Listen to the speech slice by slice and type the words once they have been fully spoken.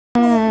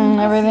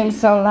Everything's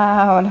so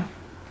loud.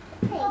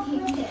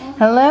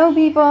 Hello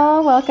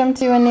people, welcome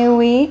to a new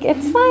week.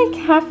 It's like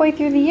halfway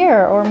through the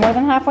year, or more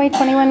than halfway,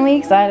 21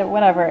 weeks,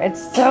 whatever.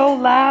 It's so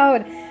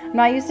loud. I'm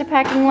not used to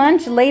packing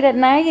lunch late at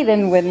night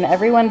and when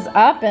everyone's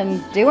up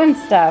and doing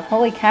stuff.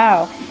 Holy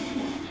cow.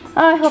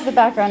 I hope the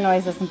background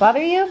noise doesn't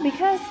bother you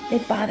because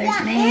it bothers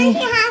me.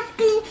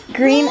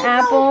 Green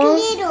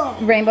apples,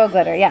 rainbow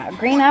glitter, yeah.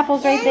 Green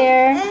apples right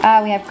there.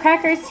 We have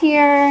crackers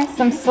here,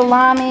 some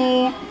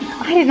salami.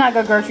 I did not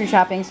go grocery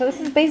shopping, so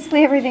this is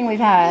basically everything we've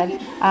had.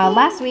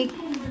 Last week,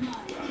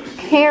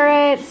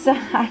 carrots,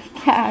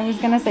 I was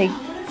gonna say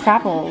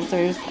crapples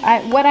or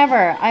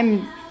whatever.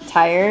 I'm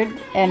tired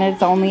and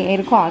it's only 8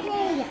 o'clock.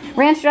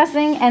 Ranch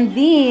dressing, and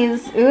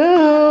these,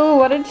 ooh,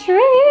 what a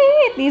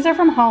treat. These are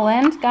from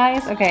Holland,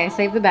 guys. Okay,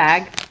 save the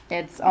bag.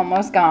 It's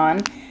almost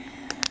gone.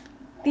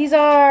 These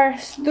are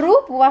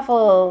stroop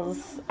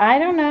waffles. I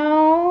don't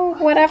know,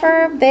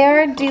 whatever.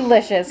 They're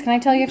delicious. Can I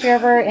tell you, if you're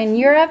ever in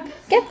Europe,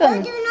 get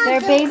them.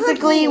 They're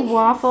basically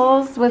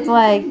waffles with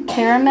like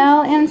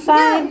caramel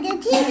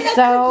inside.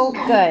 So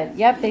good.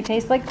 Yep, they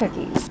taste like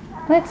cookies.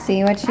 Let's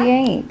see what she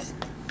ate.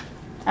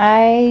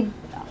 I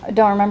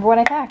don't remember what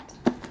I packed.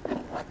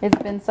 It's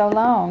been so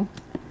long.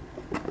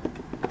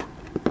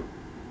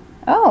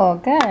 Oh,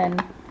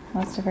 good.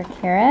 Most of her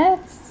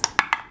carrots.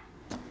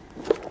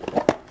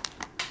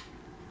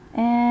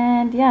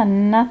 And yeah,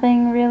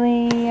 nothing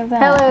really of that.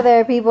 Hello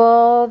there,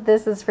 people.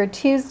 This is for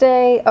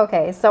Tuesday.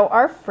 Okay, so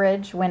our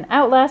fridge went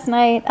out last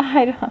night.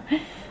 We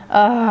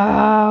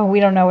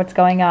don't know what's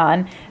going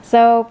on.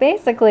 So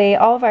basically,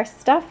 all of our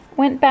stuff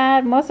went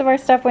bad. Most of our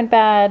stuff went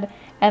bad.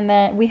 And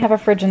then we have a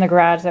fridge in the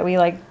garage that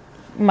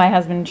my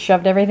husband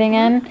shoved everything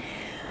in.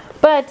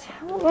 But,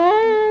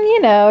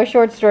 you know,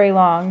 short story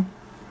long,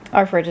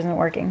 our fridge isn't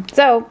working.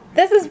 So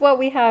this is what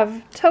we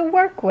have to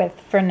work with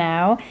for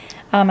now.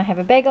 I have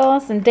a bagel,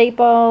 some date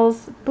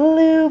balls,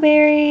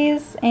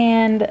 blueberries,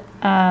 and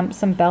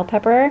some bell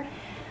pepper.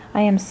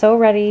 I am so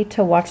ready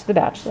to watch The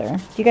Bachelor.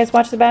 Do you guys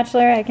watch The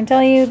Bachelor? I can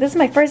tell you, this is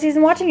my first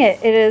season watching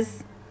it.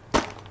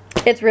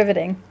 It's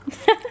riveting.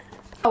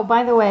 Oh,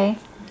 by the way,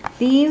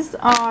 this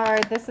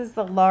is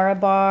the Lara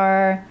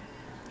Bar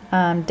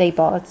date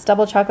ball. It's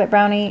double chocolate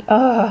brownie.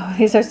 Oh,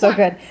 these are so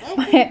good.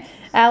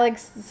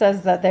 Alex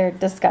says that they're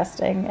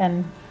disgusting,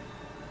 and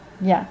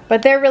yeah,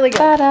 but they're really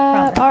good.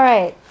 All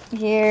right,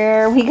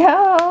 here we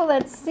go.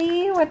 Let's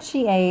see what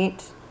she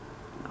ate.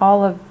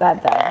 All of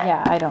that.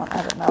 Yeah, I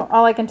don't know.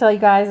 All I can tell you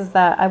guys is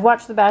that I've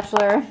watched The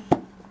Bachelor.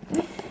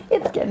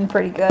 It's getting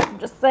pretty good. I'm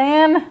just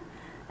saying.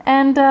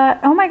 And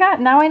oh my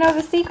God, now I know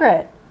the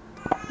secret.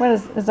 What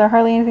is there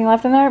hardly anything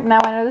left in there? Now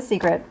I know the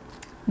secret.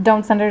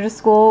 Don't send her to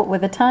school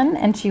with a ton,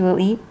 and she will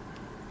eat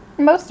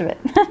most of it.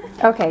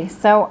 Okay,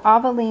 so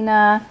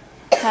Avelina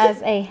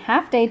has a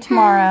half day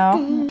tomorrow,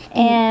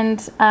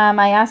 and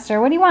I asked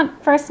her, what do you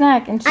want for a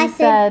snack? And she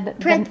said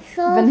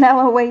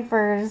vanilla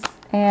wafers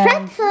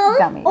and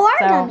gummies. Or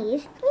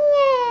gummies.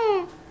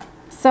 Yeah.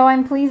 So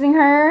I'm pleasing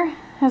her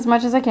as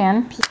much as I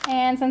can.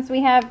 And since we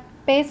have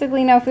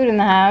basically no food in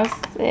the house,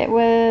 it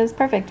was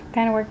perfect.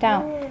 Kind of worked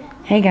out.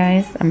 Hey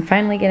guys, I'm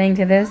finally getting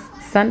to this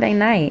Sunday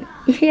night.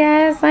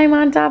 Yes, I'm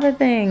on top of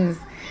things.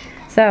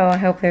 So I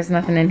hope there's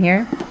nothing in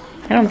here.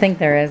 I don't think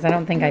there is. I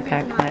don't think I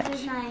packed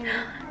much.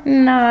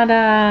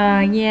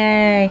 Nada.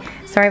 Yay.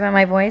 Sorry about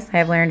my voice. I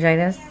have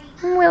laryngitis.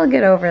 We'll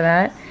get over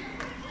that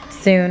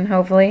soon,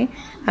 hopefully.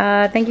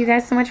 Thank you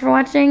guys so much for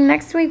watching.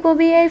 Next week will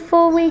be a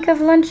full week of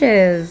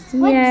lunches.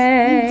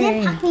 Yay. You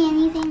didn't pack me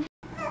anything.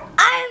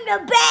 I'm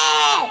the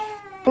best!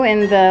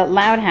 In the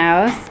loud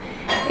house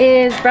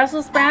is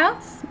Brussels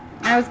sprouts.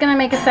 I was gonna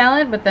make a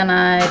salad, but then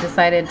I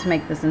decided to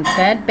make this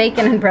instead.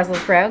 Bacon and Brussels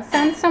sprouts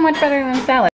sounds so much better than salad.